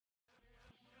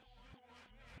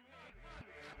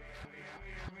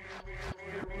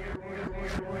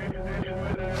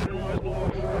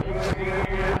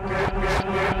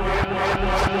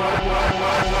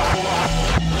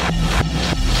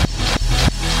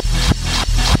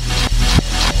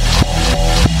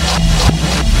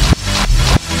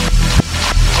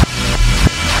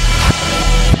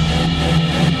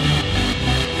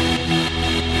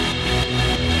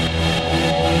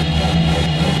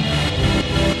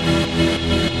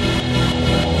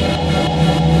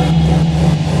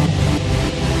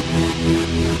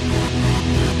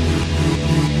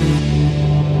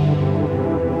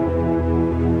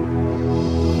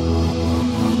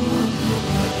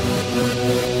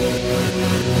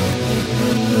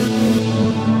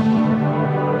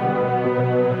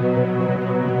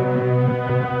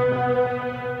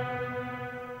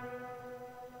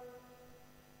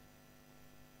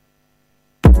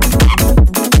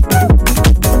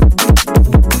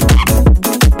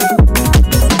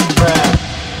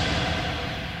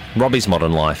Robbie's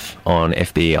Modern Life on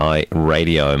FBI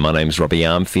Radio. My name's Robbie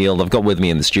Armfield. I've got with me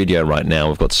in the studio right now,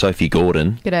 we've got Sophie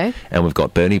Gordon. G'day. And we've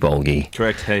got Bernie Bolgi.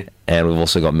 Correct, hey. And we've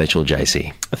also got Mitchell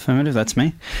Jacey. Affirmative, that's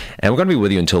me. And we're going to be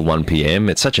with you until 1 p.m.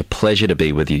 It's such a pleasure to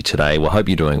be with you today. We hope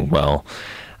you're doing well.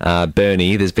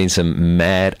 Bernie, there's been some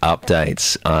mad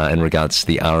updates in regards to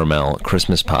the RML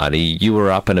Christmas party. You were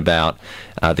up and about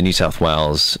the New South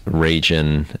Wales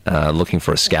region looking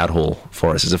for a scout hall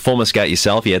for us. As a former scout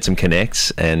yourself, you had some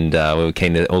connects, and we were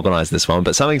keen to organise this one,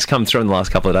 but something's come through in the last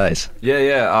couple of days.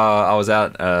 Yeah. I was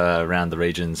out around the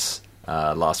regions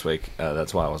last week.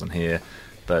 That's why I wasn't here.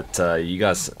 But you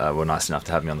guys were nice enough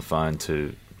to have me on the phone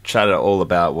to chat all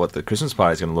about what the Christmas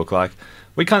party is going to look like.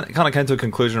 We kind of came to a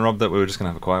conclusion, Rob, that we were just going to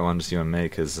have a quiet one, just you and me,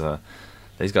 because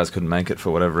these guys couldn't make it for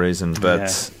whatever reason.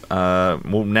 But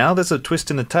well, now there's a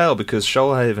twist in the tale because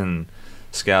Shoalhaven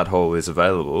Scout Hall is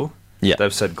available. Yeah.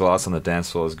 They've said glass on the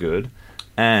dance floor is good,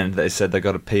 and they said they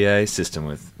got a PA system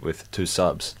with 2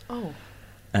 subs. Oh.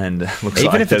 And looks Even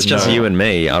like if it's just no... you and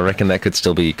me, I reckon that could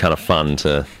still be kind of fun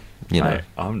to, you know. Hey,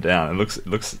 I'm down. It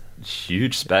looks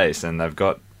huge space, and they've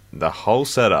got the whole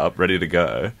setup ready to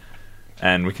go.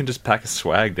 And we can just pack a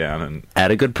swag down and... At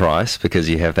a good price, because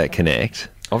you have that connect.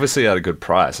 Obviously at a good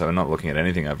price, so we're not looking at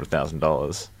anything over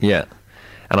 $1,000. Yeah.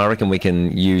 And I reckon we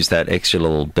can use that extra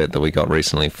little bit that we got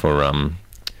recently for...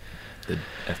 The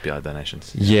FBI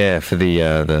donations. Yeah, for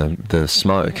the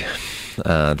smoke.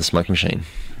 The smoke machine.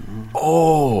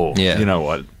 Oh! Yeah. You know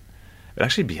what? It'd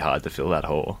actually be hard to fill that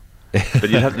hall.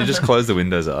 But you just close the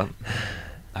windows up.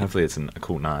 Hopefully it's a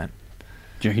cool night.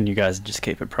 Do you reckon you guys just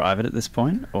keep it private at this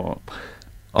point, or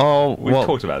We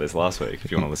talked about this last week, if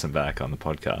you want to listen back on the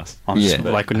podcast.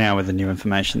 like now with the new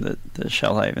information that the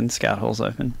Shoalhaven Scout Hall's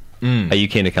open? Are you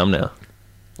keen to come now?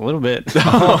 A little bit, to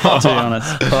be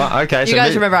honest. Okay, You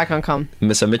guys remember I can't come.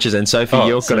 So Mitch and Sophie,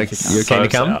 you're keen to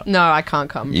come? out. No, I can't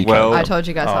come. You Well- I told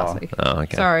you guys last week. Oh,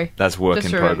 okay. Sorry. That's work Just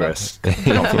in remember. progress.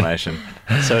 Confirmation.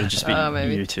 So it'd just be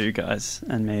Maybe. you two guys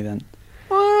and me then.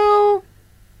 Well,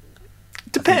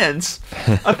 Depends.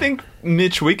 I think,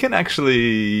 Mitch, we can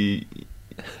actually...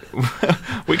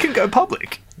 we can go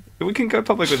public. We can go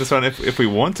public with this one if we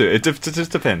want to. It just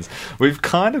depends. We've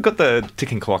kind of got the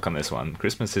ticking clock on this one.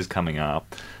 Christmas is coming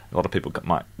up. A lot of people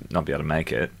might not be able to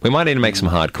make it. We might need to make some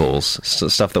hard calls,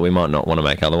 stuff that we might not want to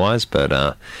make otherwise, but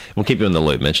we'll keep you in the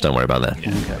loop, Mitch. Don't worry about that.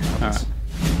 Yeah. Okay, all right.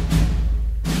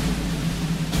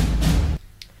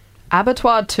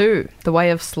 Abattoir 2, The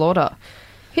Way of Slaughter,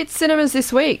 hits cinemas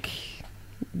this week.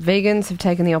 Vegans have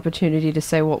taken the opportunity to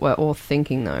say what we're all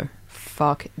thinking, though.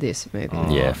 Fuck this movie.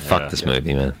 Yeah, fuck this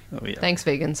movie, man. Oh, yeah. Thanks,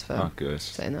 vegans, for Oh, good.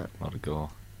 saying that. A lot of gore.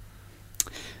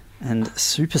 And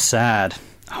super sad.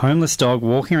 Homeless dog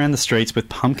walking around the streets with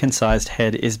pumpkin-sized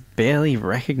head is barely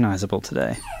recognisable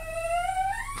today.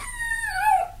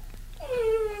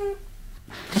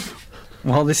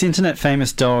 While this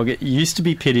internet-famous dog used to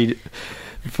be pitied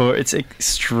for its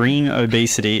extreme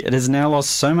obesity, it has now lost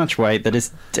so much weight that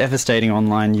it's devastating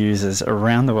online users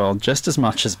around the world just as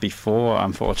much as before,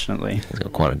 unfortunately. He's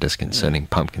got quite a disconcerting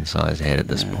pumpkin-sized head at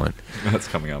this point. That's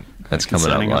coming up. That's coming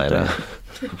up Concerning later.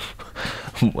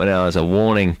 Well, now, there's a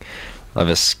warning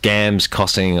over scams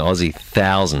costing Aussie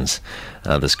thousands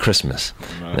this Christmas.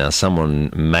 Right. Now,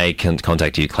 someone may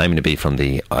contact you claiming to be from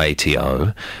the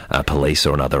ATO, police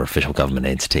or another official government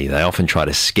entity. They often try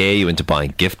to scare you into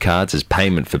buying gift cards as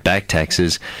payment for back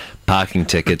taxes, parking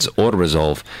tickets, or to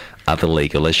resolve other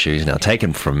legal issues. Now,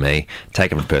 taken from me,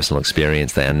 taken from personal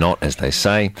experience, they are not as they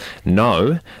say.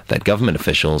 Know that government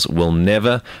officials will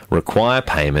never require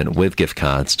payment with gift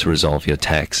cards to resolve your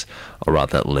tax or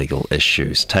other legal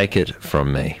issues. Take it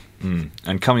from me.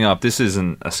 And coming up, this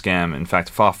isn't a scam. In fact,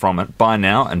 far from it. Buy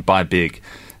now and buy big.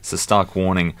 It's a stark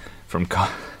warning from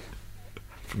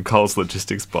Coles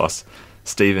Logistics boss,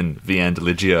 Stephen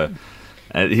Viandeligio.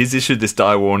 He's issued this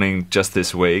dire warning just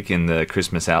this week in the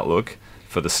Christmas outlook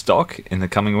for the stock in the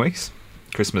coming weeks.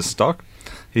 Christmas stock.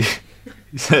 He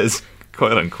says,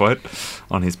 quote unquote,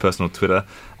 on his personal Twitter,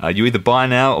 you either buy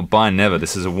now or buy never.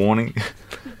 This is a warning.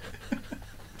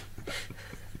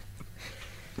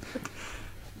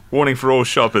 Warning for all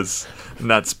shoppers.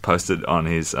 And that's posted on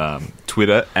his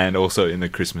Twitter and also in the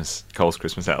Coles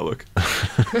Christmas Outlook.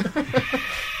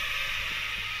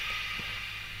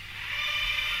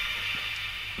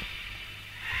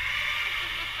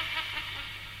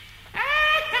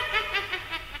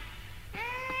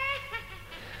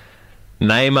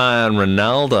 Neymar and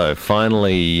Ronaldo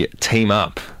finally team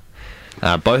up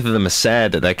Both of them are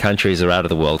sad that their countries are out of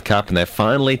the World Cup, and they're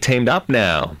finally teamed up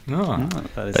now. Oh.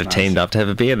 That is They've nice. teamed up to have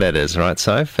a beer, that is, right,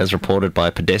 Soph? As reported by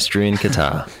Pedestrian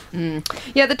Qatar.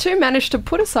 Yeah, the two managed to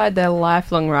put aside their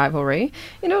lifelong rivalry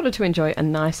in order to enjoy a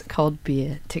nice cold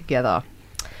beer together.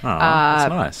 Oh, that's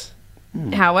nice.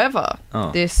 However,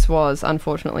 Oh. this was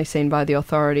unfortunately seen by the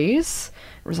authorities,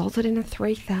 resulted in a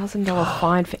 $3,000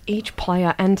 fine for each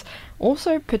player and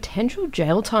also potential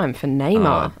jail time for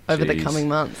Neymar Oh, over the jeez. coming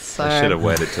months. So, They should have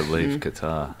waited to leave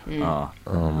Qatar. Oh,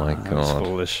 Oh, my That's God.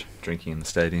 foolish. drinking in the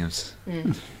stadiums.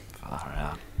 Far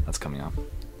out. That's coming up.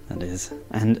 That is.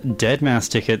 And Deadmau5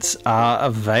 tickets are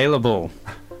available.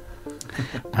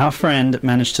 Our friend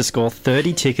managed to score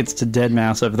 30 tickets to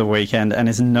Deadmau5 over the weekend and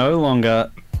is no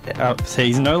longer...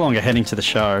 he's no longer heading to the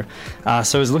show,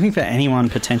 so he's looking for anyone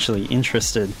potentially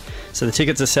interested. So the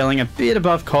tickets are selling a bit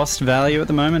above cost value at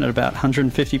the moment, at about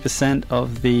 150%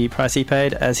 of the price he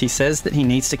paid, as he says that he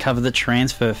needs to cover the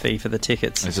transfer fee for the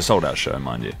tickets. It's a sold-out show,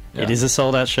 mind you. Yeah. It is a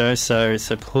sold-out show, so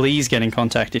please get in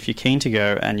contact if you're keen to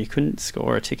go and you couldn't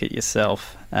score a ticket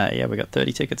yourself. We got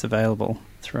 30 tickets available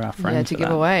through our friend. yeah, to for give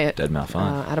that. away at, Deadmau5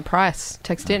 5. at a price.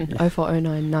 Text in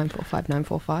 0409 945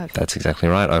 945. That's exactly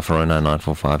right. 0409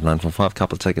 945 945.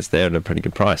 Couple of tickets there at a pretty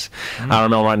good price.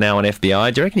 RML right now on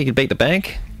FBI. Do you reckon you could beat the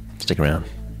bank? Stick around.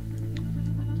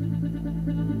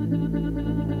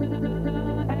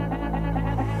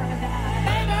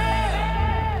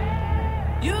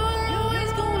 You're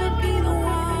always gonna be the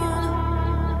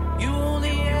one. You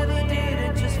only ever did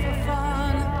it just for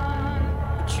fun.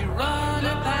 But you run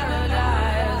a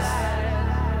paradise.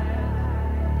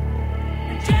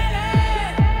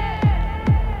 Jenny,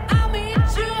 I'll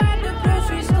meet you at the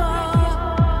grocery store.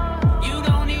 You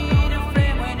don't need a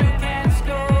friend when you can't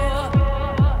score.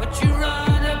 But you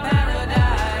run a paradise.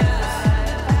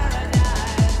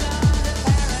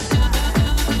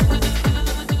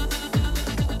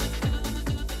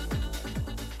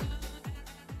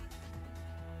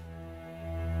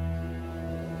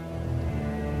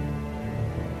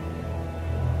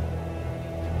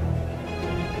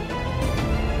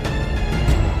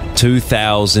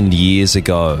 "2,000 years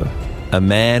ago, a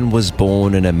man was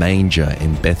born in a manger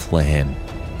in Bethlehem.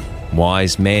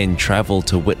 Wise men travelled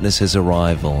to witness his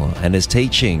arrival, and his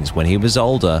teachings, when he was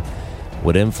older,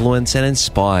 would influence and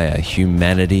inspire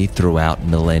humanity throughout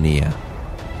millennia.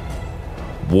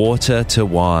 Water to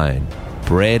wine,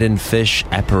 bread and fish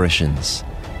apparitions,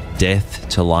 death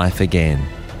to life again.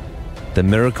 The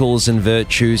miracles and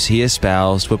virtues he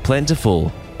espoused were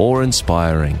plentiful,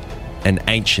 awe-inspiring, and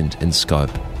ancient in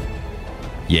scope.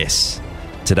 Yes,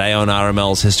 today on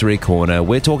RML's History Corner,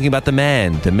 we're talking about the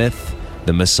man, the myth,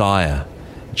 the Messiah,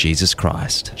 Jesus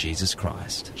Christ. Jesus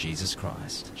Christ. Jesus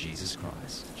Christ. Jesus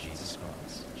Christ. Jesus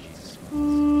Christ. Jesus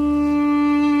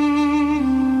Christ.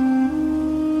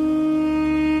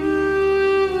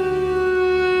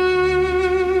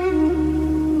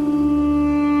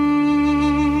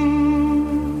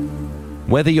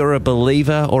 Whether you're a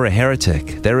believer or a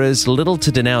heretic, there is little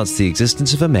to denounce the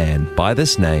existence of a man by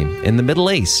this name in the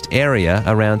Middle East area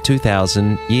around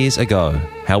 2,000 years ago.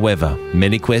 However,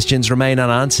 many questions remain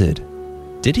unanswered.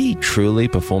 Did he truly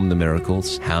perform the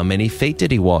miracles? How many feet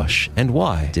did he wash? And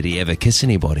why? Did he ever kiss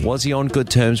anybody? Was he on good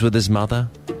terms with his mother?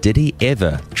 Did he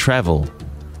ever travel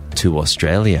to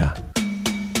Australia?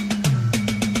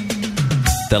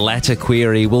 The latter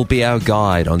query will be our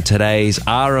guide on today's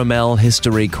RML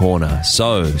History Corner.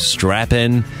 So strap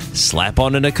in, slap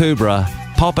on an Akubra,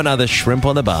 pop another shrimp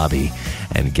on the barbie,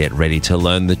 and get ready to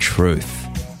learn the truth.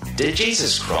 Did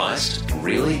Jesus Christ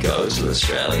really go to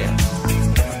Australia?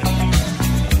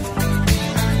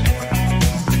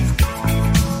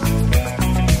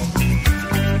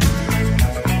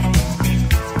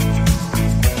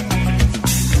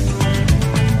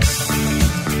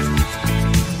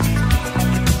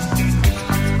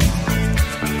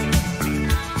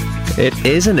 It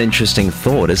is an interesting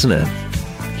thought, isn't it?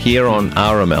 Here on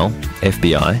RML,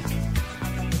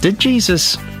 FBI, did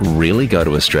Jesus really go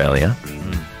to Australia?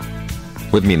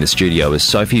 With me in the studio is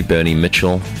Sophie Bernie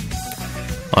Mitchell.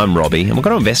 I'm Robbie, and we're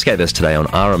going to investigate this today on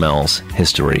RML's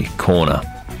History Corner.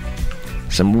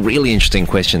 Some really interesting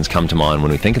questions come to mind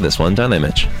when we think of this one, don't they,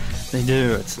 Mitch? They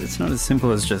do. It's not as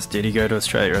simple as just did he go to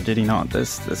Australia or did he not.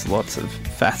 There's lots of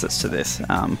facets to this.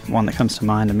 One that comes to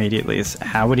mind immediately is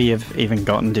how would he have even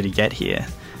did he get here?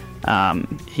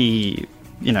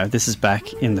 This is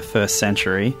back in the 1st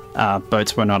century.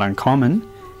 Boats were not uncommon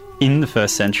in the 1st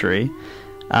century,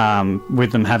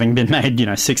 with them having been made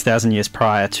 6,000 years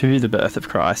prior to the birth of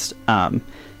Christ.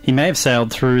 He may have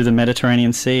sailed through the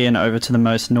Mediterranean Sea and over to the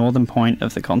most northern point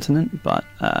of the continent, but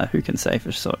who can say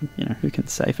for sure? Who can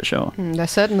say for sure? There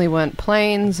certainly weren't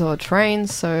planes or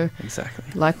trains, so Exactly.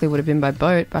 likely would have been by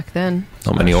boat back then.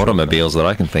 Not many automobiles that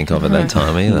I can think of at that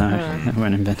time either. No, they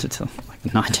weren't invented till like the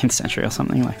 19th century or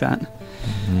something like that.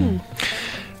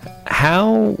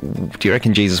 How do you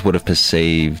reckon Jesus would have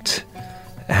perceived...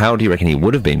 How do you reckon he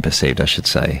would have been perceived, I should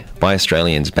say, by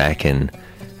Australians back in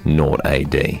 0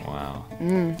 AD? Wow.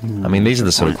 I mean, these are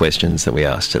the sort of questions that we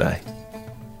ask today.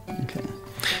 Okay.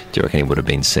 Do you reckon he would have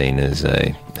been seen as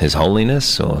His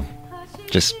Holiness, or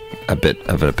just a bit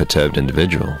of a perturbed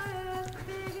individual?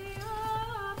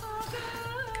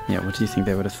 Yeah, what do you think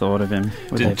they would have thought of him?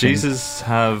 Would they have Did Jesus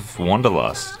have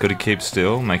wanderlust? Could he keep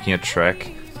still, making a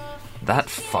trek that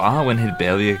far when he'd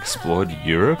barely explored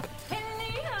Europe?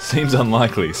 Seems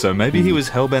unlikely, so maybe he was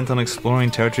hell-bent on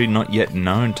exploring territory not yet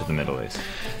known to the Middle East.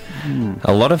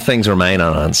 A lot of things remain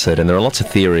unanswered, and there are lots of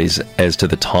theories as to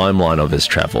the timeline of his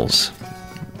travels.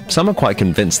 Some are quite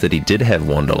convinced that he did have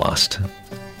wanderlust.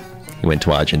 He went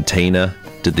to Argentina,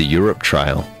 did the Europe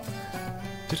Trail.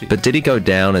 Did he? But did he go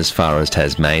down as far as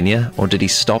Tasmania, or did he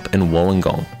stop in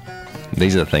Wollongong?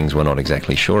 These are the things we're not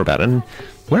exactly sure about. And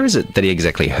where is it that he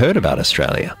exactly heard about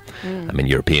Australia? I mean,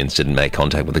 Europeans didn't make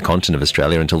contact with the continent of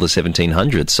Australia until the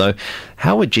 1700s, so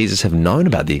how would Jesus have known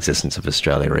about the existence of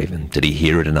Australia even? Did he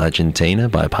hear it in Argentina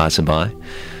by a passerby?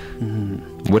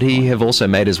 Would he have also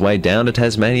made his way down to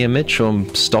Tasmania, Mitch, or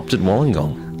stopped at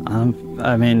Wollongong?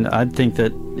 I mean, I'd think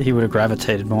that he would have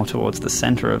gravitated more towards the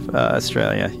centre of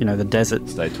Australia, the desert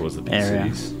Stay towards the big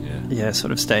area. cities. Yeah. Yeah,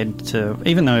 sort of stayed to,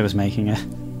 even though he was making a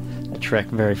trek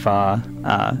very far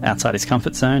outside his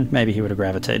comfort zone, maybe he would have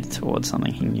gravitated towards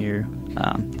something he knew,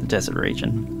 the desert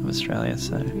region of Australia.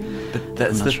 So, But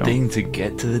that's I'm not the sure. thing, to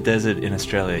get to the desert in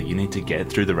Australia, you need to get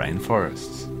through the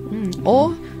rainforests. Or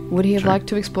would he have True. liked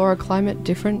to explore a climate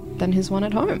different than his one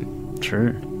at home?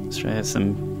 true. Australia has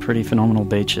some pretty phenomenal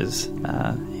beaches.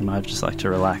 He might just like to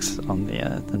relax on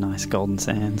the nice golden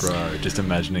sands. Bro, just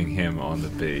imagining him on the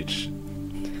beach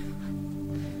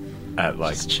at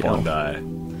like Just chill. Bondi.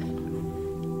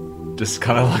 Just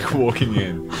kind of like walking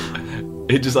in.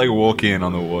 He'd just like walk in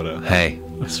on the water. Hey,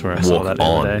 I swear I saw Walk that the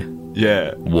on. other day.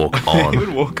 Yeah. walk He on. would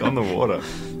walk on the water.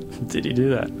 Did he do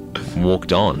that?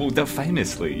 Walked on. Well, that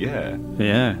famously, yeah.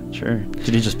 Yeah, true.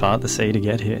 Did he just part the sea to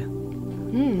get here?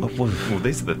 Well,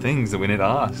 these are the things that we need to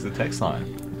ask the text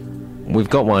line. We've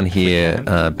got one here.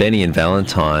 Benny and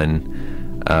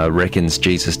Valentine reckons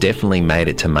Jesus definitely made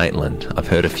it to Maitland. I've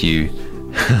heard a few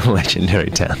legendary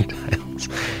town tales.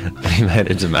 He made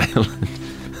it to Maitland.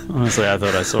 Honestly, I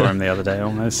thought I saw him the other day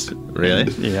almost.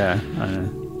 Really? Yeah, I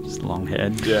don't know. Just long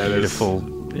haired, Yeah, there's- beautiful,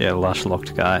 lush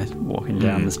locked guy walking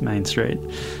down this main street.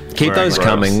 Keep Wearing those robes.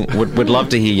 coming. We'd love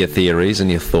to hear your theories and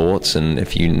your thoughts, and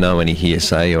if you know any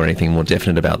hearsay or anything more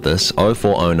definite about this,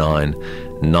 0409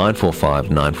 945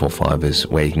 945 is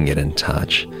where you can get in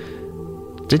touch.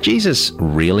 Did Jesus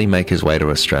really make his way to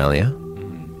Australia?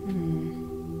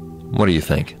 What do you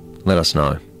think? Let us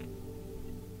know.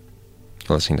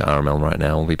 You're listening to RML right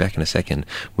now. We'll be back in a second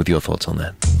with your thoughts on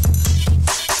that.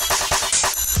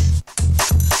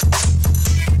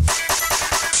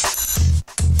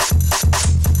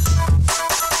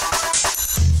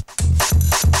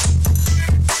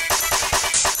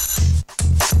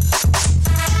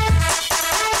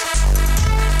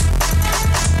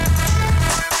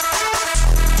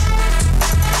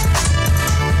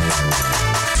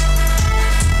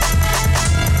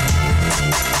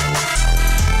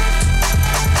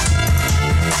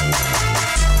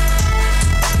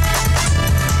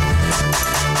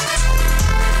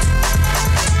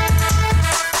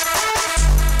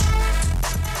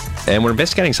 And we're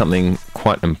investigating something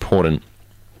quite important.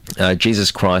 Jesus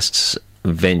Christ's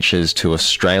ventures to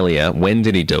Australia. When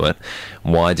did he do it?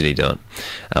 Why did he do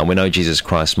it? We know Jesus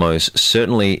Christ most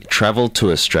certainly travelled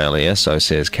to Australia, so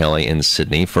says Kelly in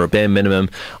Sydney, for a bare minimum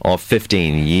of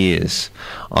 15 years.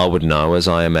 I would know, as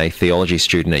I am a theology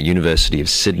student at University of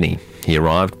Sydney. He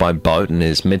arrived by boat in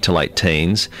his mid to late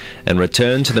teens and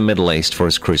returned to the Middle East for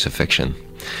his crucifixion.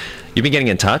 You've been getting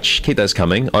in touch. Keep those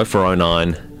coming.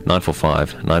 0409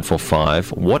 945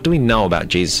 945. What do we know about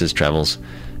Jesus' travels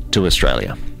to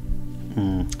Australia?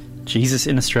 Jesus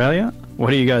in Australia?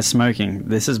 What are you guys smoking?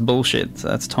 This is bullshit.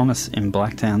 That's Thomas in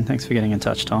Blacktown. Thanks for getting in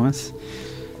touch, Thomas.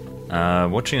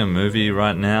 Watching a movie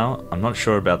right now. I'm not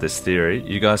sure about this theory.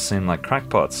 You guys seem like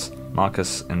crackpots,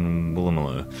 Marcus and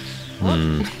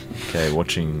Woolloomooloo. Okay,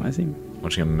 watching I think.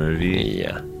 a movie.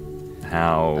 Yeah.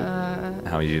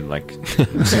 How you like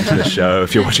listen to the show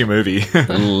if you're watching a movie?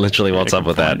 Literally, what's up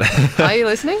with that? Are you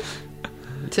listening?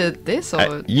 to this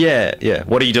or Yeah.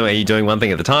 What are you doing? Are you doing one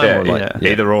thing at a time? Yeah, or like,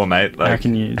 Either or, mate. How Like,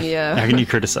 can you? Yeah. How can you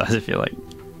criticize if you're like,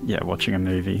 watching a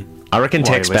movie? I reckon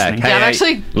While text you're back. listening. Yeah, I'm Hey,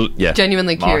 actually yeah.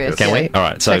 genuinely Marcus. curious. Can Yeah. we? All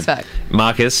right. So, Text back.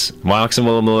 Marcus and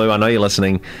Woolloomooloo, I know you're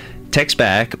listening. Text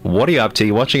back. What are you up to?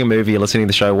 You're watching a movie. You're listening to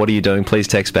the show. What are you doing? Please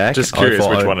text back. Just curious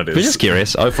which one it is. We're just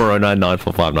curious. 0409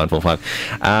 945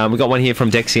 945. We got one here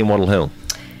from Dexy in Wattle Hill.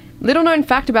 Little known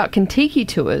fact about Kentucky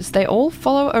tours, they all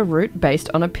follow a route based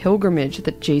on a pilgrimage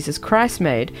that Jesus Christ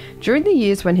made during the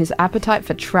years when his appetite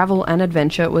for travel and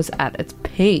adventure was at its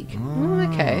peak.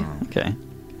 Okay. Okay,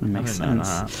 that makes I didn't know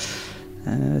sense.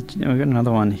 We've got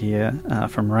another one here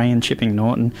from Ray and Chipping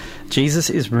Norton. Jesus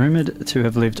is rumoured to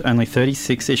have lived only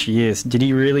 36-ish years. Did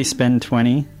he really spend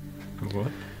 20? what?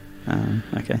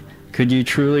 Okay. Could you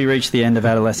truly reach the end of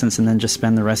adolescence and then just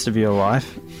spend the rest of your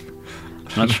life?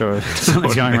 Not sure if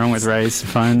something's going wrong with Ray's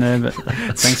phone there, but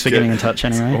thanks for getting in touch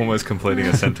anyway. Almost completing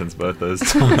a sentence both those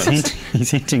times.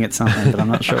 He's hinting at something, but I'm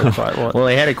not sure quite what. Well,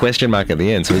 he had a question mark at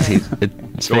the end, so it's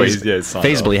it's signed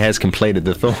feasibly has completed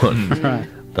the thought. Right.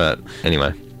 But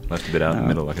anyway, Left a bit out in the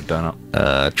middle like a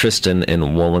donut. Tristan in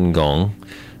Wollongong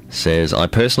says, I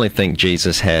personally think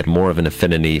Jesus had more of an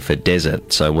affinity for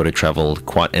desert, so would have travelled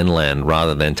quite inland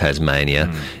rather than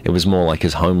Tasmania. It was more like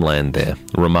his homeland there.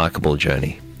 Remarkable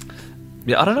journey.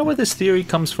 Yeah, I don't know where this theory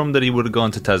comes from that he would have gone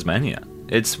to Tasmania.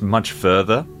 It's much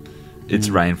further. It's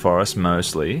rainforest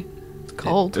mostly. It's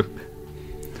cold.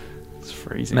 It's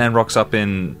freezing. Man rocks up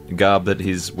in garb that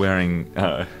he's wearing,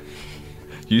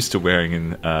 used to wearing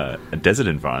in a desert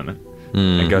environment,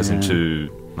 and goes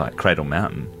into like Cradle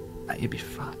Mountain. Mate, you'd be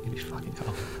fucking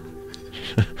cold.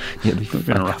 We're going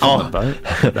to rock on the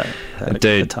boat. That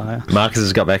Dude, attire. Marcus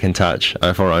has got back in touch.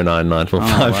 0409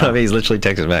 945. Oh, wow. He's literally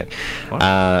texted back.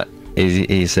 What?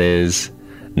 He says,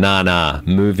 nah,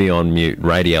 movie on mute,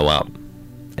 radio up.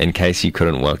 In case you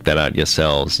couldn't work that out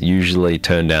yourselves. Usually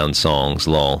turn down songs,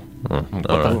 lol. Oh,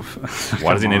 all right.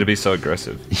 Why does he need to be so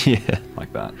aggressive Yeah.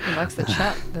 like that? He likes the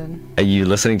chat then. Are you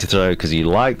listening to the show because you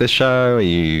like the show?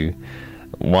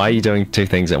 Why are you doing two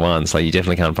things at once? Like, you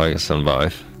definitely can't focus on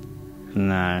both.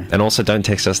 No. And also, don't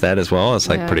text us that as well. It's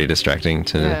like Yeah. pretty distracting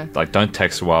to. Yeah. Like, don't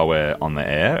text while we're on the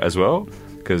air as well,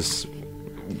 because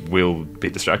we'll be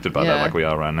distracted by that Yeah. like we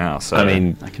are right now. So I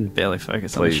mean, I can barely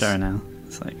focus Please. on the show now.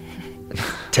 It's like,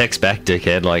 text back,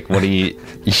 dickhead. Like, what are you?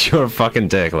 You're a fucking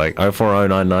dick. Like,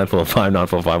 0409 945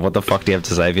 945. What the fuck do you have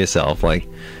to say for yourself? Like,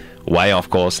 way off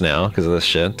course now because of this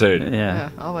shit. dude. yeah. Yeah,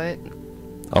 I'll wait.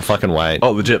 I'll fucking wait.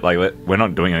 Oh, legit. Like, we're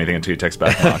not doing anything until you text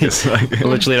back, Marcus. Like, I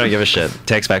literally don't give a shit.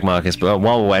 Text back Marcus. But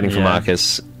while we're waiting for Yeah.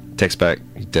 Marcus, text back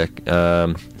Dick.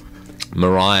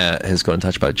 Mariah has got in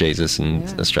touch about Jesus in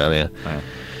Yeah. Australia. Yeah.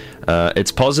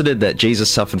 It's posited that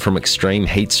Jesus suffered from extreme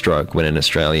heat stroke when in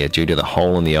Australia due to the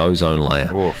hole in the ozone layer.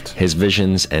 Woofed. His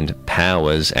visions and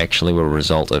powers actually were a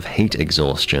result of heat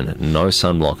exhaustion. No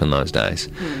sunblock in those days.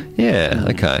 Yeah,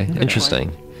 okay.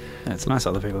 Interesting. Yeah, it's nice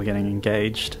other people are getting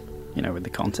engaged, with the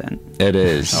content. It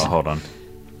is. Oh, hold on.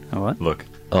 Oh, what? Look.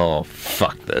 Oh,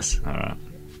 fuck this. All right.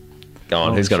 Go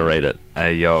on, Oh, who's going to read it?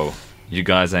 Hey, yo. You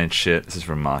guys ain't shit. This is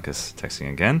from Marcus texting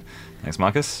again. Thanks,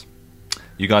 Marcus.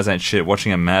 You guys ain't shit.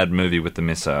 Watching a mad movie with the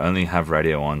misser. Only have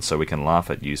radio on so we can laugh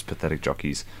at you's pathetic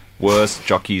jockeys. Worst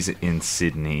jockeys in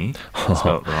Sydney.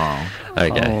 Spelt wrong.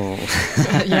 Okay.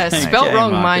 Oh. Yeah, spelt Okay,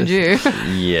 wrong, mind you. Marcus.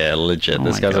 Yeah, legit. Oh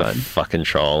this my guy's a God. fucking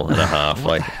troll and a half. What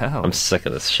like, the hell? I'm sick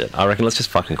of this shit. I reckon let's just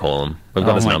fucking call him. We've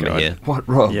got Oh his my number God. here. What,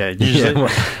 Rob? Yeah, usually. Yeah,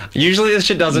 well, usually this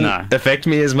shit doesn't No. affect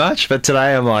me as much, but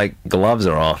today I'm like, gloves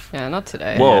are off. Yeah, not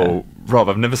today. Whoa, Rob,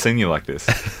 I've never seen you like this.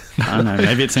 I don't know.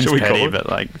 Maybe it seems Should we call petty, him?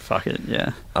 but fuck it.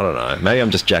 Yeah. I don't know. Maybe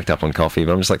I'm just jacked up on coffee,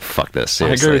 but I'm just like, fuck this. I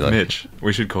Seriously. agree with like, Mitch.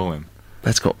 We should call him.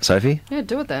 Let's call Sophie. Yeah,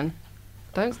 do it then.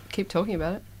 Don't keep talking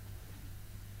about it.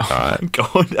 All right.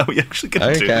 God, are we actually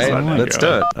going to do this Okay, right now? let's do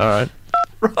it. All right.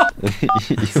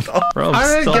 Rob, I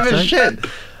don't stop give a it. shit.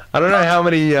 I don't know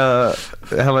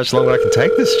how much longer I can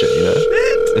take this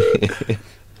shit.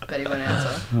 Bet he won't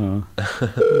answer. Oh.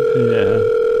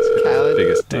 Yeah. Coward.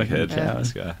 Biggest Fucking dickhead. coward.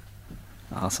 This guy.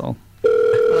 Asshole. Well,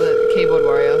 the keyboard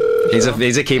warrior. for He's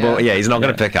sure. a keyboard. Yeah, he's not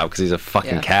going to Yeah. pick up because he's a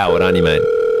fucking Yeah. coward, aren't you, mate?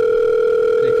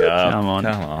 Pick up. Come on.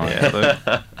 Come on. Yeah,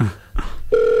 look.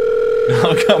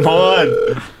 Oh, come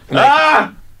on.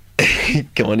 Ah!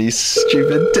 Come on, you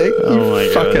stupid dick. Oh my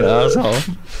you fucking God.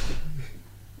 asshole.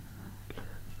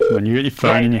 When you get your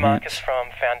phone Hey, in it's your hand. Marcus from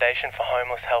Foundation for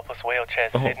Homeless Helpless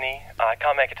Wheelchairs, Oh. Sydney. I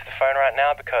can't make it to the phone right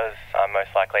now because I'm most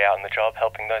likely out on the job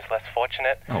helping those less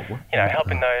fortunate. Oh, what?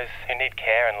 Helping those who need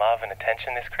care and love and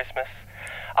attention this Christmas.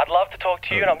 I'd love to talk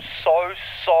to you, and I'm so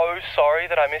sorry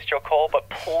that I missed your call, but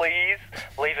please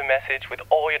leave a message with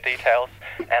all your details,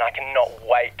 and I cannot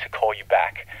wait to call you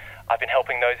back. I've been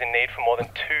helping those in need for more than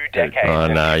 2 decades. Oh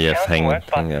and no, it you sounds hang worse,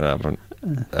 but it up. Don't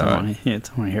want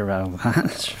to hear about all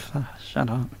that. Shut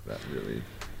up. That really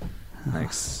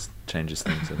changes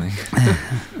things, I think.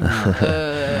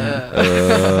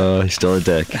 He's still a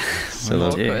dick. So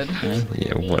Awkward.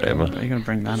 yeah, whatever. Are you going to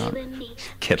bring that up?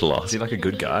 Get lost. Is he like a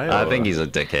good guy? I or- think he's a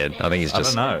dickhead. I think he's I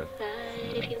just. don't know.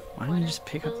 Why don't you just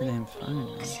pick up the damn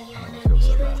phone? I feel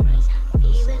so bad.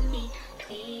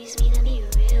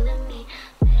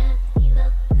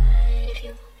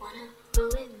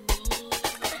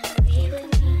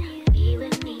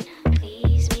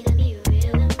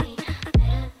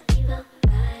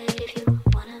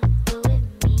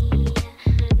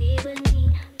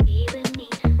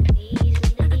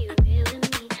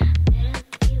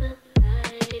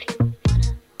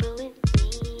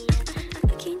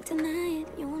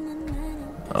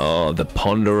 Oh, the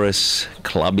ponderous,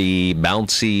 clubby,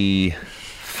 bouncy,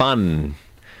 fun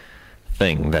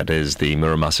thing that is the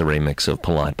Muramasa remix of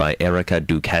Polite by Erica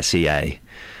Ducassier,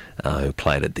 who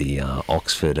played at the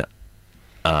Oxford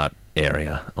Art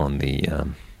area on the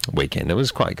weekend. It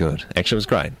was quite good. Actually, it was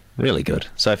great. Really good.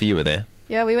 Sophie, you were there.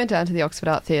 Yeah, we went down to the Oxford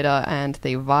Art Theatre and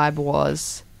the vibe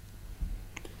was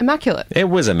immaculate. It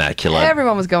was immaculate.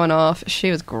 Everyone was going off. She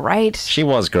was great. She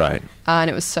was great. And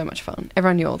it was so much fun.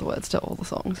 Everyone knew all the words to all the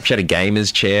songs. She had a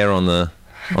gamer's chair on the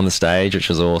stage, which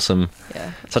was awesome.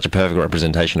 Yeah. Such a perfect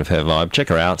representation of her vibe. Check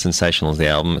her out. Sensational is the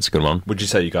album. It's a good one. Would you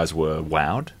say you guys were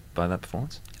wowed by that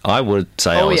performance? I would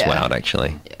say I Oh, was yeah. wowed,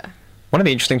 actually. Yeah. One of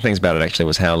the interesting things about it, actually,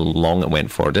 was how long it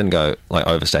went for. It didn't go, like,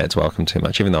 overstay its welcome too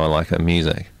much, even though I like her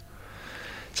music.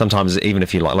 Sometimes, even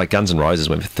if you like Guns N' Roses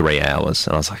went for 3 hours,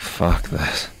 and I was like, fuck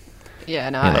this. Yeah,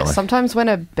 no. You know, like- Sometimes when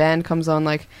a band comes on,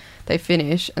 like, they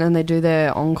finish and then they do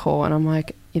their encore, and I'm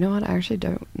like, you know what? I actually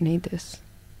don't need this.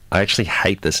 I actually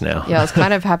hate this now. Yeah, I was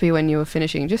kind of happy when you were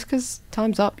finishing, just because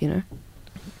time's up, you know?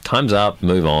 Time's up,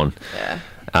 move on. Yeah.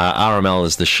 RML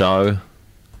is the show.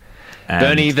 And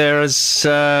Bernie, there's,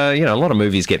 a lot of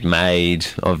movies get made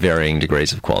of varying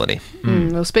degrees of quality.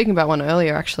 We were speaking about one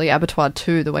earlier, actually, Abattoir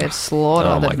 2, The Way of Slaughter,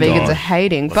 Oh my that vegans God. are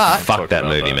hating. But Fuck talk that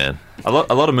about movie, that. man. A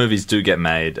lot of movies do get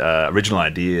made. Original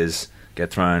ideas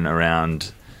get thrown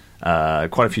around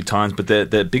quite a few times, but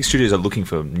the big studios are looking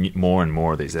for more and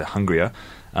more of these. They're hungrier.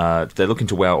 They're looking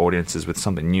to wow audiences with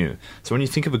something new. So when you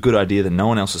think of a good idea that no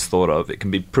one else has thought of, it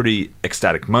can be a pretty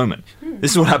ecstatic moment.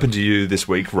 This is what happened to you this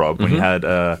week, Rob, when you had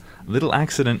a little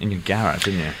accident in your garage,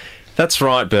 didn't you? That's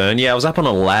right, Bern. Yeah, I was up on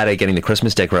a ladder getting the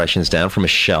Christmas decorations down from a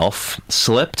shelf,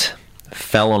 slipped,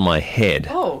 fell on my head.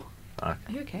 oh, are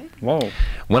you okay? Whoa.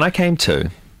 When I came to,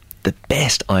 the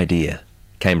best idea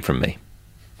came from me.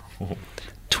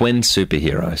 Twin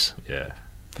superheroes. Yeah.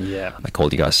 Yeah. I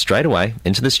called you guys straight away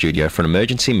into the studio for an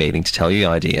emergency meeting to tell you the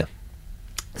idea.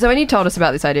 So when you told us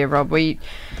about this idea, Rob, we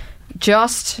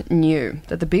just knew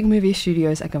that the big movie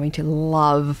studios are going to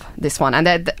love this one,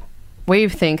 and we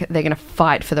think they're going to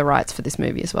fight for the rights for this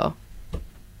movie as well.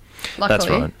 Luckily, That's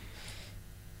right.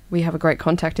 we have a great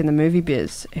contact in the movie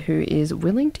biz who is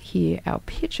willing to hear our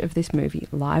pitch of this movie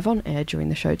live on air during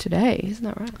the show today. Isn't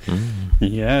that right?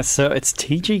 Yeah, so it's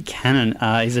T.G. Cannon.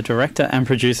 He's a director and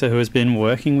producer who has been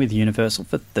working with Universal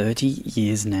for 30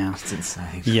 years now. It's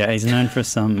insane. Yeah, he's known for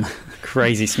some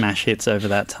crazy smash hits over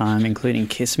that time, including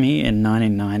Kiss Me in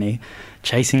 1990,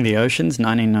 Chasing the Oceans,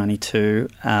 1992,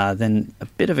 then a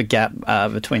bit of a gap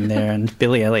between there and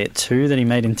Billy Elliot 2 that he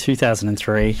made in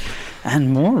 2003,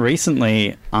 and more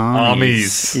recently,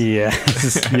 Armies.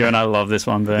 Yes, you and I love this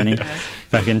one, Bernie.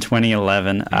 Back in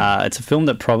 2011. It's a film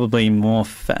that probably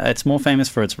it's more famous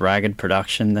for its ragged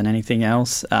production than anything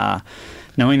else.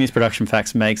 Knowing these production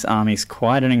facts makes Armies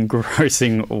quite an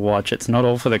engrossing watch. It's not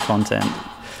all for the content.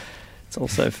 It's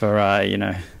also for,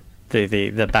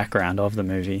 the background of the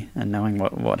movie and knowing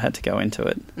what had to go into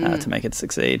it to make it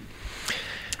succeed.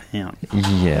 Yeah.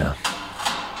 Yeah.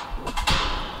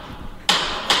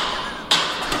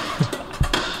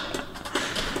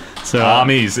 So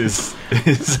Armies is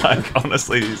like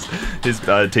honestly his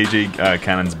T.G.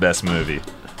 Cannon's best movie.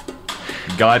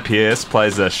 Guy Pearce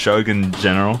plays a shogun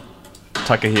general,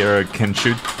 Takahiro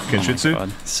Kenshutsu,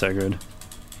 God, so good.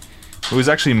 who was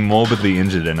actually morbidly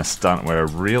injured in a stunt where a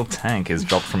real tank is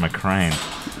dropped from a crane.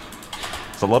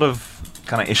 There's a lot of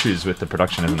kind of issues with the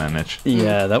production, isn't there, Mitch?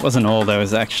 Yeah, that wasn't all. There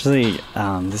was actually,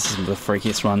 this is the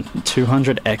freakiest one,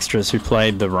 200 extras who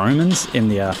played the Romans in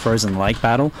the Frozen Lake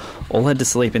battle all had to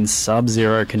sleep in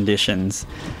sub-zero conditions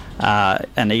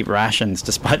and eat rations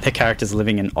despite their characters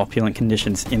living in opulent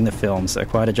conditions in the film. So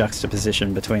quite a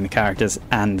juxtaposition between the characters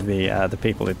and the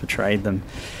people who portrayed them,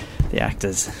 the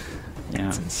actors. Yeah.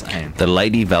 It's insane. The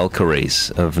Lady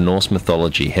Valkyries of Norse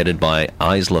mythology, headed by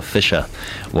Isla Fisher,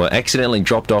 were accidentally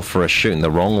dropped off for a shoot in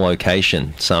the wrong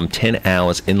location, some 10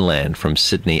 hours inland from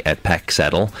Sydney at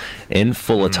Packsaddle, in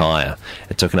full attire.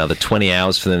 It took another 20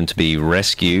 hours for them to be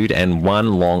rescued and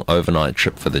one long overnight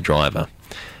trip for the driver.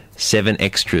 7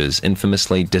 extras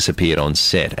infamously disappeared on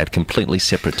set at completely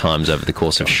separate times over the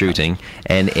course of shooting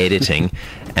and editing,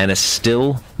 and are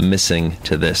still missing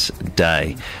to this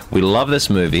day. We love this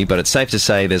movie, but it's safe to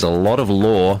say there's a lot of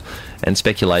lore and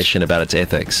speculation about its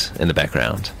ethics in the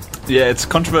background. Yeah, it's a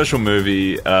controversial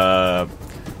movie. I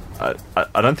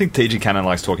don't think TG Cannon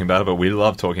likes talking about it, but we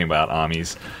love talking about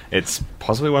armies. It's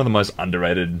possibly one of the most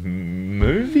underrated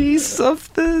movies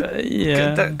of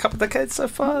the couple decades so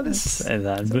far. Say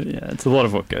that, but yeah, it's a lot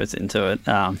of what goes into it.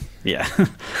 Yeah,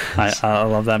 I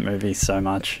love that movie so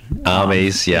much.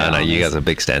 Armies, I know you guys are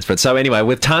big stands for it. So anyway,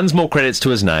 with tons more credits to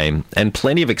his name and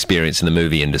plenty of experience in the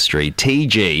movie industry,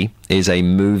 TG is a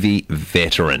movie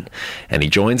veteran, and he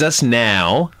joins us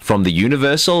now from the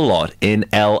Universal Lot in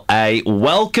LA.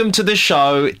 Welcome to the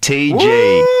show,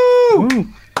 TG. Woo!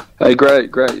 Hey, great.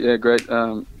 Yeah, great.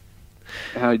 How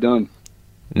you doing?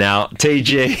 Now,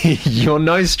 TG, you're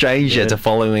no stranger to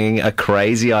following a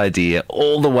crazy idea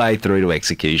all the way through to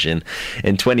execution.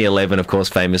 In 2011, of course,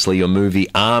 famously, your movie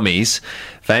Armies.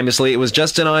 Famously, it was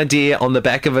just an idea on the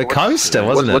back of a coaster,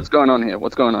 wasn't it? What's going on here?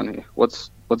 What's going on?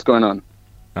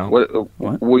 Oh.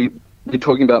 What? You're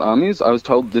talking about Armies? I was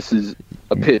told this is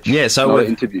a pitch, Yeah, so not with, an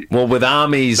interview. well, with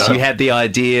Armies, you had the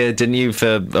idea, didn't you?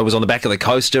 It was on the back of the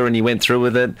coaster, and you went through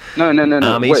with it. No.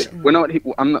 Armies? Wait, we're not.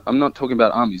 I'm not talking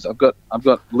about Armies. I've got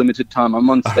limited time. I'm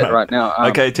on set right now.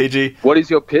 Okay, TG. What is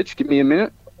your pitch? Give me a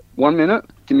minute. 1 minute.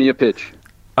 Give me your pitch.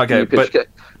 Okay, but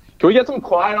Can we get some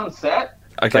quiet on set?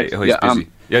 okay, Thanks. oh, he's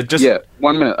busy. Yeah,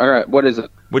 1 minute. All right. What is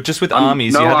it? Just with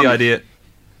armies, no you had the armies. idea.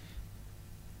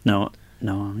 No,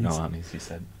 No armies, you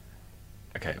said.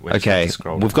 Okay, Okay,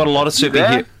 we've got a lot of there?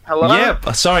 superhero. Hello?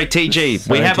 Yeah, sorry, TG.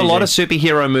 We have a lot of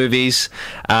superhero movies,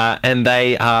 and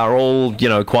they are all,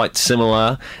 quite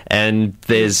similar. And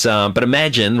there's, but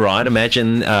imagine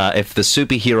if the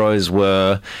superheroes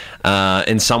were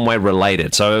in some way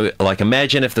related. So, like,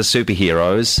 imagine if the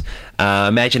superheroes,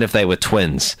 imagine if they were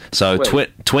twins. So,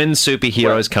 twin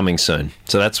superheroes coming soon.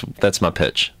 So that's my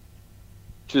pitch.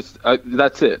 Just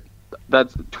that's it.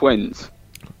 That's twins.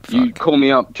 You call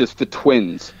me up just for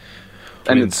twins.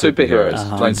 And it's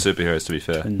superheroes. Twin superheroes, to be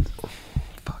fair.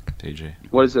 Fuck. TG.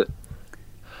 What is it?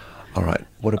 All right.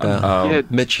 What about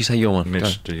Mitch? You say your one.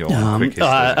 Mitch, do your quick history.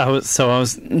 I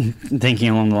was thinking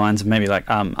along the lines of maybe like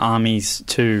Armies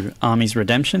 2, Armies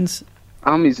Redemptions.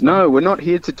 Armies? No, we're not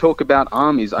here to talk about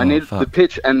armies. I need fuck. the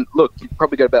pitch, and look, you've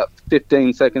probably got about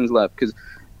 15 seconds left because,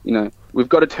 we've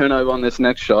got to turn over on this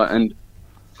next shot and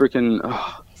freaking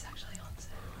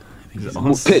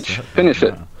pitch, finish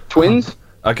it. Twins,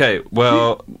 Okay,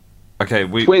 well,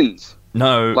 we twins.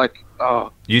 no.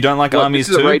 You don't like Look, armies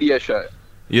this is too? a radio show.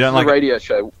 You don't This is like a radio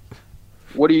show.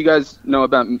 What do you guys know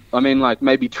about? I mean, like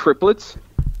maybe triplets.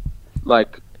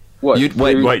 Like what?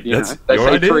 wait, you know, that's they your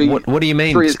say idea? three. What do you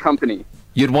mean? Three is company.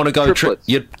 You'd want to go Triplets.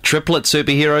 triplet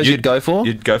superheroes? You'd go for?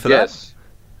 You'd go for that?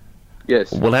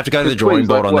 Yes. We'll have to go to the Twins, drawing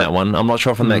board like on what? that one. I'm not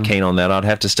sure if I'm that keen on that. I'd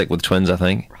have to stick with twins, I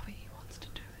think.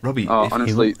 Robbie, Oh, if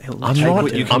honestly, I'm take not.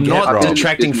 what you can I'm get, not Rob.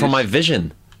 detracting from my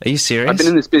vision. Are you serious? I've been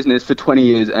in this business for 20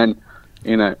 years, and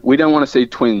we don't want to see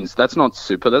twins. That's not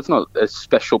super. That's not a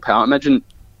special power. Imagine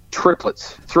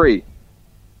triplets, 3.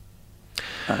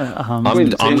 I'm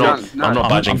Twins, not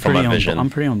budging from my vision. I'm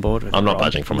pretty on board with it. I'm not Rob.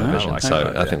 budging from my No, vision, like so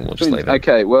that, I think we'll just Twins. leave it.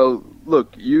 Okay, well,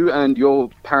 look, you and your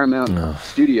Paramount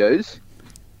Studios.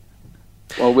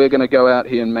 Well, we're going to go out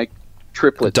here and make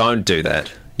triplets. Don't do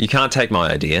that. You can't take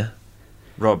my idea.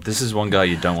 Rob, this is one guy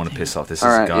you don't want to piss off. This is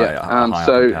All a right, guy yeah. high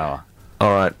So- up in power.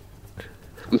 All right.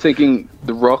 I'm thinking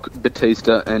The Rock,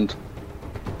 Batista, and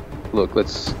look,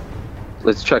 let's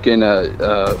chuck in Chuck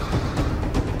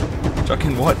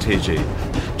in what,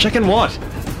 TG? Chicken what?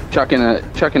 chuck in a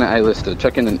A-lister,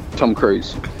 chuck in a Tom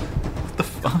Cruise,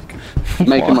 Fuck.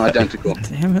 make them identical.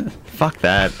 Damn it. Fuck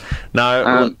that.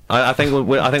 No, I think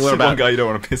we're This is about. one guy you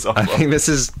don't want to piss off. I think this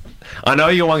is. I know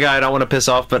you're one guy I don't want to piss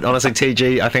off, but honestly,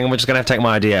 TG, I think we're just going to have to take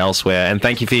my idea elsewhere. And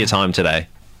thank you for your time today.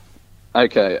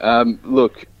 Okay,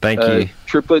 look. Thank you.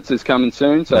 Triplets is coming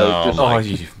soon, so No. just Oh,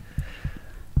 you...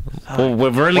 Well, we're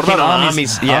really What keen about on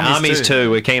Armies? armies. Yeah, Armies armies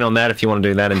too. We're keen on that if you want to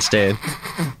do that instead.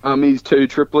 Armies 2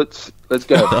 triplets. Let's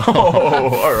go. Oh,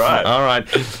 all right. All right.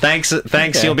 Thanks.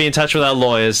 Okay. You'll be in touch with our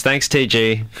lawyers. Thanks,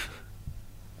 TG.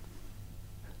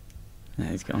 Yeah,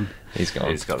 he's gone. He's gone.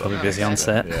 He's got Probably that. busy on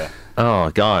set. Yeah. Oh,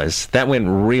 guys, that went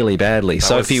really badly. That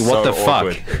Sophie, was what so the fuck?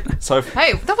 awkward. Sophie,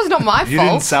 Hey, that was not my you fault.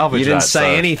 didn't salvage You didn't that,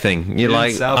 say so- anything. You You're didn't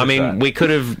like, salvage I mean, that. we could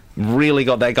have really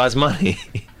got that guy's money.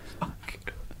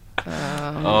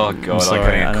 Oh, God, sorry, I'm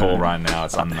getting I a don't call know. right now.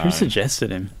 It's unknown. Who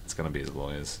suggested him? It's going to be his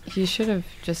lawyers. You should have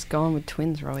just gone with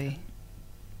twins, Robbie.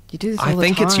 You do this all I the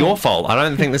think time. it's your fault. I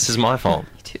don't think this is my fault.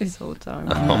 You do this all the time.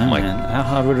 Oh my Man, how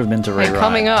hard would it have been to Hey, rewrite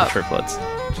coming up. the triplets?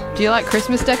 Do you like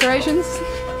Christmas decorations?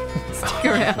 Stick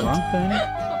around. Come on,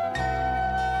 Bernie.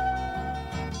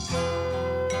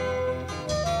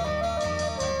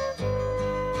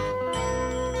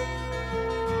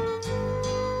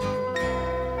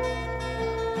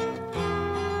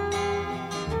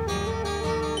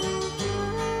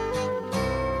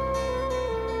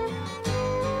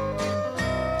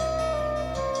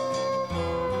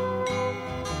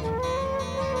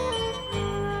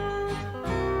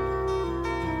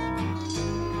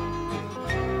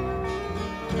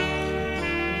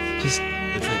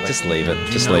 Just leave it. Do you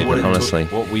Just know leave what it, took- honestly.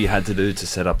 What we had to do to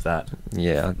set up that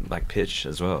Yeah. like pitch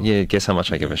as well. Yeah, guess how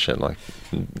much I give a shit? Like,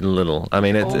 little. I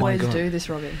mean, it's... Always God. do this,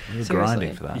 Robbie. We're Seriously.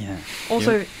 grinding for that. Yeah.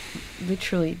 Also,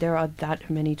 literally, there are that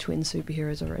many twin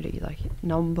superheroes already. Like,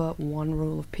 number one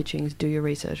rule of pitching is do your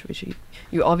research, which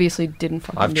you obviously didn't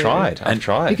fucking I've do. tried. I've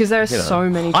tried. Because there are you know. so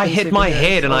many I twin hit my superheroes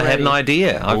head and I had an already.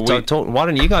 idea. I've Well, we- talked. Why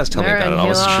didn't you guys tell me Mary about it? and I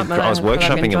was Hilla, I was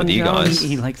workshopping it with you John guys.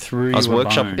 He like threw I was you a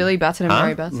workshop- bone. Billy Batson and Huh?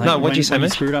 Mary Batson. No, what'd you say, when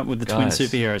mate? screwed up with the twin Guys.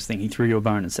 superheroes thing, he threw you a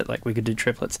bone and said like we could do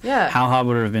triplets. Yeah. How hard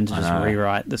would it have been to I just know.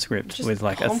 rewrite the script Just with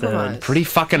like a compromise. third? Pretty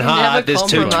fucking You hard. never There's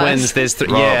two compromise. twins. There's three.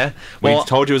 Rob, Yeah. we Well,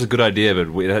 told you it was a good idea, but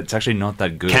it's actually not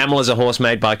that good. Camel is a horse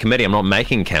made by committee. I'm not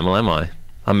making Camel, am I?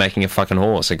 I'm making a fucking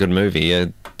horse. A good movie.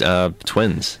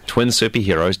 Twins. Twin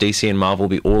superheroes. DC and Marvel will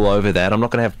be all over that. I'm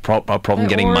not going to have a problem They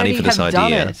getting money already for this have done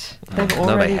idea. it. They've No,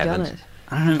 they already done haven't. it.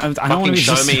 I don't know. I don't want Fucking to be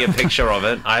show just- me a picture of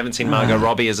it. I haven't seen Margot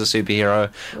Robbie as a superhero.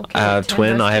 Look at the 10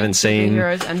 Twin. best I haven't seen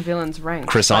superheroes and villains ranked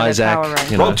Chris by their Isaac, power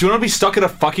rank. you know. Rob, do you want to be stuck at a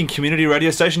fucking community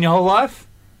radio station your whole life?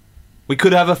 We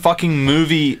could have a fucking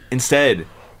movie instead.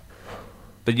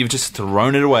 But you've just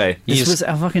thrown it away. You This just- was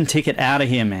our fucking ticket out of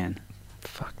here, man.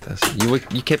 Fuck this.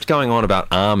 You kept going on about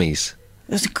armies.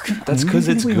 That's That's 'cause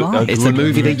it's good- It's a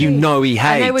movie that you know he hates.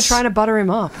 And they were trying to butter him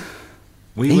up.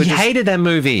 We He were just- hated that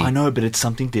movie. I know, but it's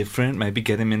something different. Maybe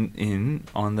get him in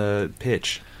on the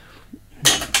pitch.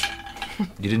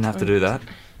 You didn't have to do that.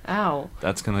 Ow.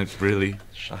 That's gonna really.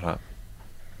 Shut up.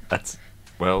 That's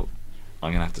well.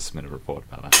 I'm gonna have to submit a report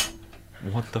about that.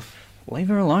 What the? Leave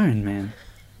her alone, man.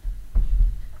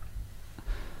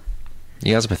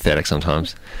 You guys are pathetic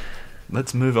sometimes.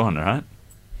 Let's move on, all right?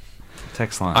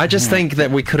 Text line. I just think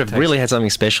that we could have really had something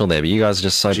special there, but you guys are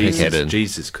just so pig-headed.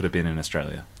 Jesus could have been in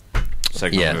Australia.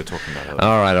 Segment Yeah. we were talking about earlier.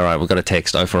 All right. We've got a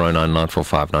text 0409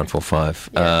 945 945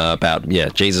 about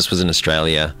Jesus was in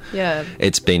Australia. Yeah.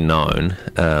 It's been known.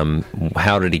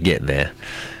 How did he get there?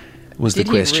 Was Did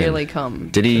the he question. really come?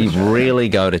 Did he really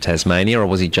go to Tasmania, or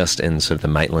was he just in sort of the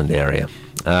Maitland area?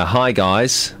 Hi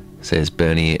guys, says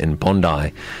Bernie in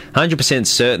Bondi. 100%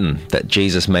 certain that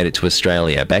Jesus made it to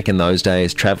Australia. Back in those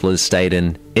days, travellers stayed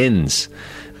in inns.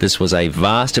 This was a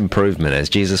vast improvement as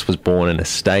Jesus was born in a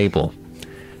stable.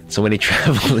 So when he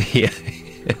travelled here,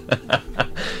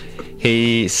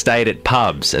 he stayed at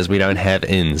pubs, as we don't have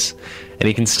inns. And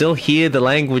he can still hear the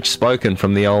language spoken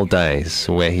from the old days,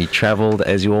 where he travelled,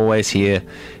 as you always hear,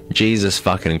 Jesus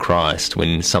fucking Christ,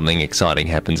 when something exciting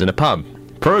happens in a pub.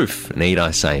 Proof, need I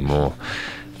say more.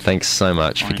 Thanks so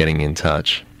much for getting in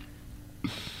touch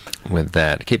with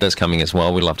that. Keep those coming as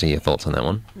well. We'd love to hear your thoughts on that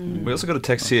one. We also got a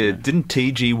text here. Didn't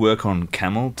TG work on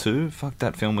Camel too? Fuck,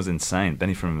 that film was insane.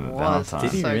 Benny from Was Valentine.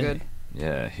 Did he so really? good.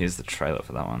 Yeah, here's the trailer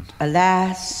for that one.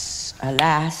 Alas,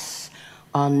 alas,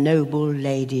 our noble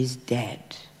lady's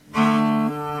dead. Come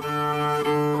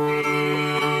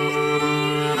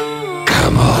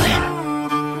on.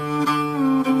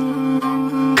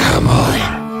 Come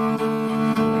on.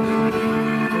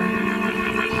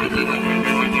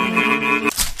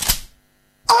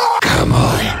 Come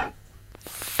on.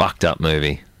 Fucked up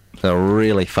movie. A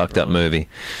really fucked up movie.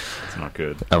 It's not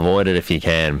good. Avoid it if you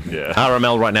can. Yeah.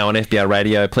 RML right now on FBI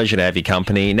Radio. Pleasure to have your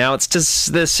company. Now, it's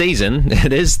just the season.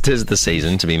 It is tis the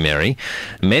season to be merry.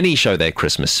 Many show their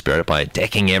Christmas spirit by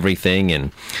decking everything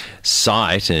in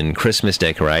sight and Christmas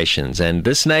decorations. And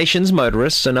this nation's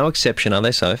motorists are no exception, are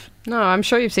they, Soph? No, I'm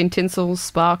sure you've seen tinsels,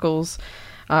 sparkles,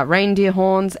 reindeer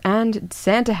horns, and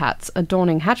Santa hats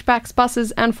adorning hatchbacks,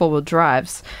 buses, and four-wheel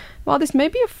drives. While this may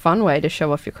be a fun way to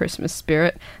show off your Christmas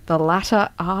spirit, the latter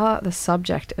are the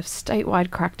subject of statewide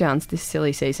crackdowns this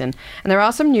silly season, and there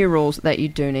are some new rules that you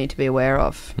do need to be aware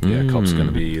of. Yeah, cops are going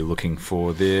to be looking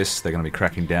for this. They're going to be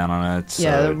cracking down on it. So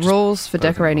Yeah, the just rules for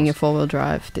open decorating your rules. four-wheel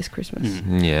drive this Christmas.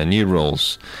 Yeah, new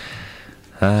rules.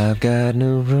 I've got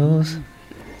new rules.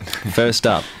 First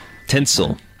up,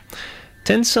 tinsel.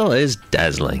 Tinsel is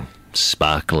dazzling,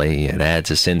 sparkly. It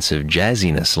adds a sense of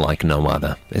jazziness like no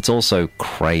other. It's also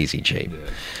crazy cheap.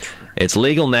 It's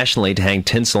legal nationally to hang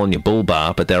tinsel on your bull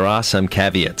bar, but there are some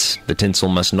caveats. The tinsel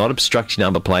must not obstruct your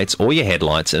number plates or your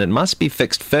headlights, and it must be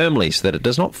fixed firmly so that it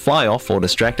does not fly off or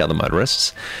distract other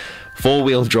motorists.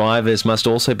 Four-wheel drivers must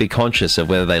also be conscious of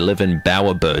whether they live in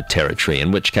bowerbird territory,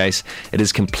 in which case it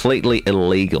is completely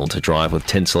illegal to drive with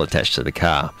tinsel attached to the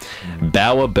car.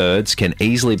 Bowerbirds can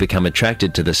easily become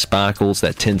attracted to the sparkles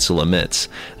that tinsel emits.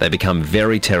 They become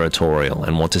very territorial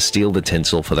and want to steal the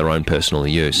tinsel for their own personal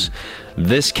use.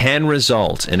 This can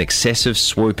result in excessive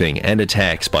swooping and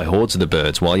attacks by hordes of the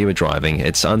birds while you are driving.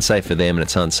 It's unsafe for them and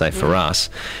it's unsafe for us.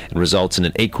 It results in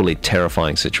an equally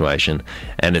terrifying situation,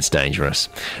 and it's dangerous.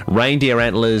 Reindeer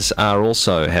antlers are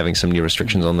also having some new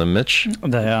restrictions on them, Mitch.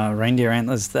 They are reindeer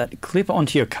antlers that clip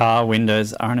onto your car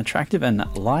windows are an attractive and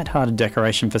light-hearted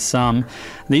decoration for some.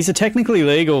 These are technically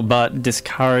legal but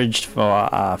discouraged for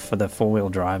the four-wheel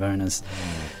drive owners.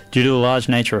 Due to the large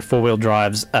nature of four-wheel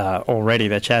drives already,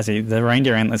 their chassis, the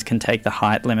reindeer antlers can take the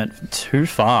height limit too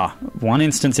far. One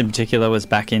instance in particular was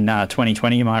back in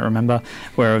 2020, you might remember,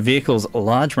 where a vehicle's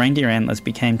large reindeer antlers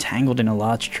became tangled in a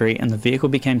large tree and the vehicle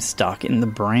became stuck in the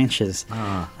branches.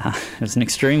 It was an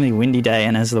extremely windy day,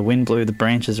 and as the wind blew the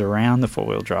branches around the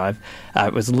four-wheel drive,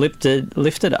 it was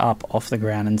lifted up off the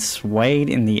ground and swayed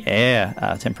in the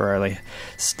air temporarily,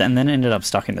 and then ended up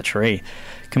stuck in the tree,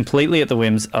 completely at the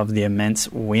whims of the immense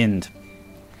wind.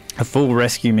 A full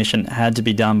rescue mission had to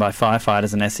be done by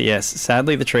firefighters and SES.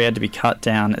 Sadly, the tree had to be cut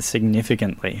down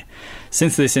significantly.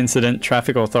 Since this incident,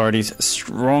 traffic authorities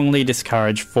strongly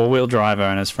discourage four-wheel drive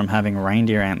owners from having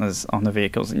reindeer antlers on the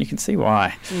vehicles, and you can see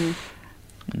why.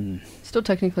 Still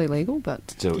technically legal,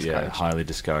 but Still, yeah, discouraged. highly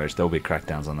discouraged. There'll be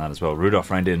crackdowns on that as well. Rudolph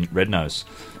Reindeer Red Nose.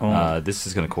 This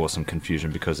is going to cause some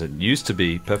confusion because it used to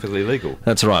be perfectly legal.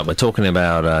 That's right, we're talking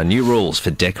about new rules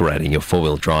for decorating your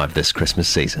four-wheel drive this Christmas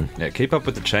season. Yeah, keep up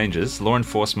with the changes. Law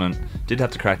enforcement did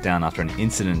have to crack down after an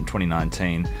incident in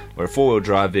 2019 where a four-wheel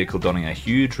drive vehicle donning a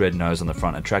huge red nose on the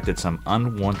front attracted some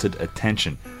unwanted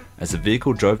attention. As the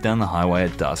vehicle drove down the highway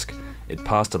at dusk, it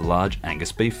passed a large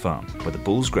Angus beef farm, where the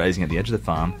bulls grazing at the edge of the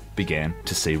farm began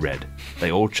to see red.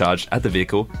 They all charged at the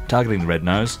vehicle, targeting the red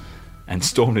nose, and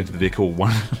stormed into the vehicle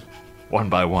one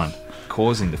by one,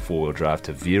 causing the four-wheel drive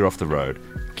to veer off the road,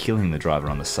 killing the driver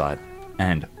on the side,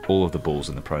 and all of the bulls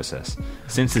in the process.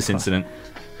 Since this incident,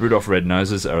 Rudolph Red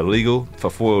Noses are illegal for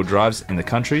four-wheel drives in the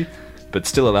country, but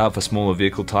still allowed for smaller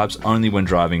vehicle types only when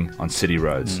driving on city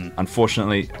roads.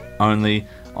 Unfortunately, only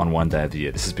on one day of the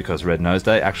year. This is because Red Nose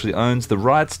Day actually owns the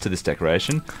rights to this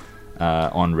decoration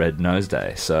on Red Nose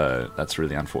Day. So that's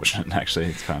really unfortunate, actually.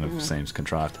 It kind of seems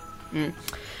contrived.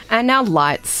 And now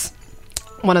lights.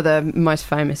 One of the most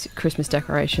famous Christmas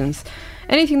decorations.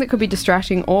 Anything that could be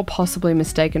distracting or possibly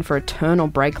mistaken for a turn or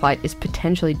brake light is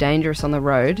potentially dangerous on the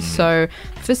road. So,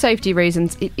 for safety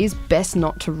reasons, it is best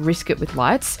not to risk it with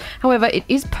lights. However, it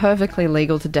is perfectly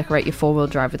legal to decorate your four-wheel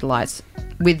drive with lights,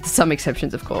 with some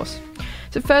exceptions, of course.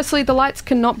 So, firstly, the lights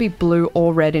cannot be blue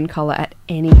or red in colour at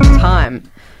any time.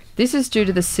 This is due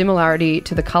to the similarity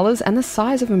to the colours and the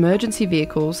size of emergency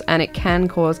vehicles, and it can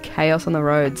cause chaos on the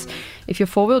roads if your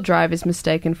four-wheel drive is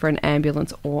mistaken for an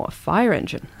ambulance or a fire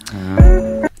engine.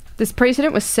 This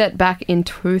precedent was set back in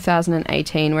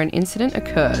 2018 where an incident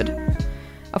occurred.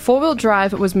 A four-wheel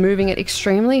drive was moving at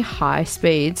extremely high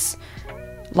speeds.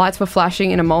 Lights were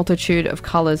flashing in a multitude of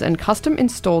colours and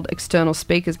custom-installed external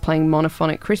speakers playing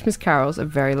monophonic Christmas carols at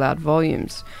very loud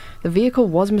volumes. The vehicle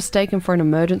was mistaken for an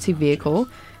emergency vehicle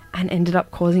and ended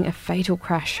up causing a fatal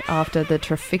crash after the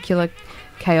traficular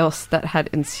chaos that had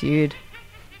ensued.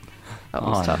 That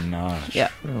was tough. No. Yeah.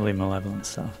 Really malevolent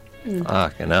stuff.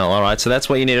 Fucking hell. All right, so that's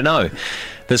what you need to know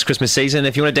this Christmas season.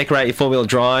 If you want to decorate your four-wheel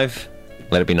drive,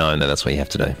 let it be known that that's what you have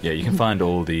to do. Yeah, you can find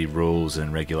all the rules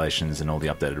and regulations and all the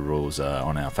updated rules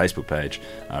on our Facebook page,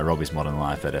 Robbie's Modern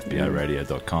Life at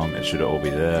fbiradio.com. It should all be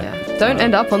there. Yeah. Don't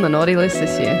end up on the naughty list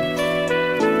this year.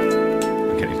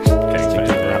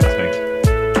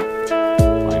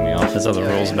 Playing me off. There's other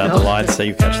rules about the lights, so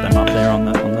you catch them up there on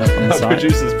the site.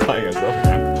 Producer's playing us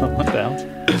off. What the hell?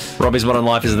 Robbie's Modern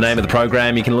Life is the name of the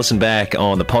program. You can listen back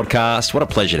on the podcast. What a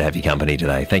pleasure to have your company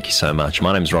today. Thank you so much.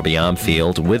 My name's Robbie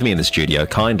Armfield. With me in the studio,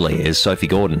 kindly, is Sophie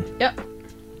Gordon. Yep.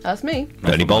 That's me.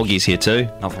 Bernie Bolge's here too.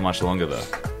 Not for much longer, though.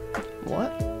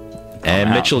 What? And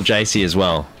out. Mitchell JC as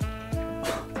well.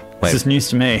 Wait. This is news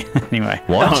to me. Anyway.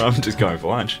 What? I'm just going for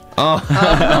lunch. Oh, Oh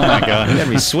my god. you're going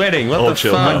to be sweating. What All the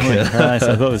children. fuck? Christ,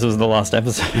 I thought this was the last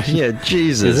episode. Yeah,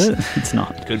 Jesus. Is it? It's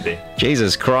not. Could be.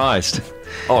 Jesus Christ.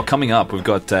 Oh, coming up, we've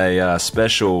got a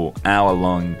special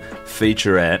hour-long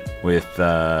featurette with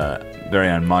very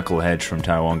own Michael Hedge from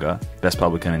Tarrawonga, best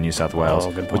publican in New South Wales.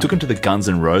 Oh, good We point. took him to the Guns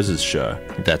N' Roses show.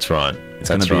 That's right. It's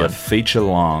going to be a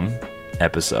feature-long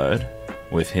episode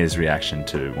with his reaction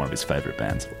to one of his favourite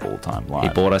bands of all time live. He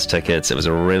bought us tickets. It was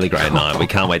a really great night. We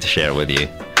can't wait to share it with you.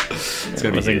 It's It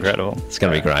going to was be huge. incredible. It's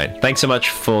going to be great. Thanks so much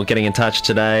for getting in touch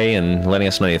today and letting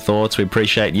us know your thoughts. We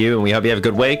appreciate you, and we hope you have a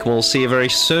good week. We'll see you very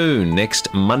soon,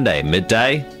 next Monday,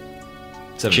 midday.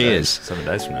 7 Cheers. days, 7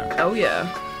 days from now. Oh, yeah.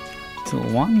 It's a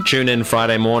little one. Tune in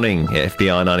Friday morning,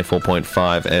 FBI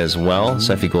 94.5 as well.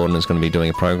 Sophie Gordon is going to be doing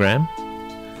a program. For the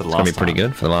It's going last to be pretty time.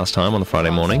 good for the last time on the Friday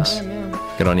mornings.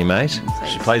 Good on you, mate.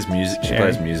 She plays music. She Yeah.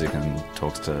 plays music and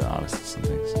talks to artists and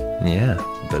things. Yeah,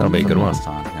 But that'll be a for good the one. last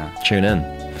time, yeah. Tune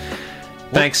in.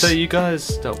 Thanks. So you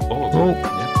guys.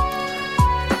 Oh.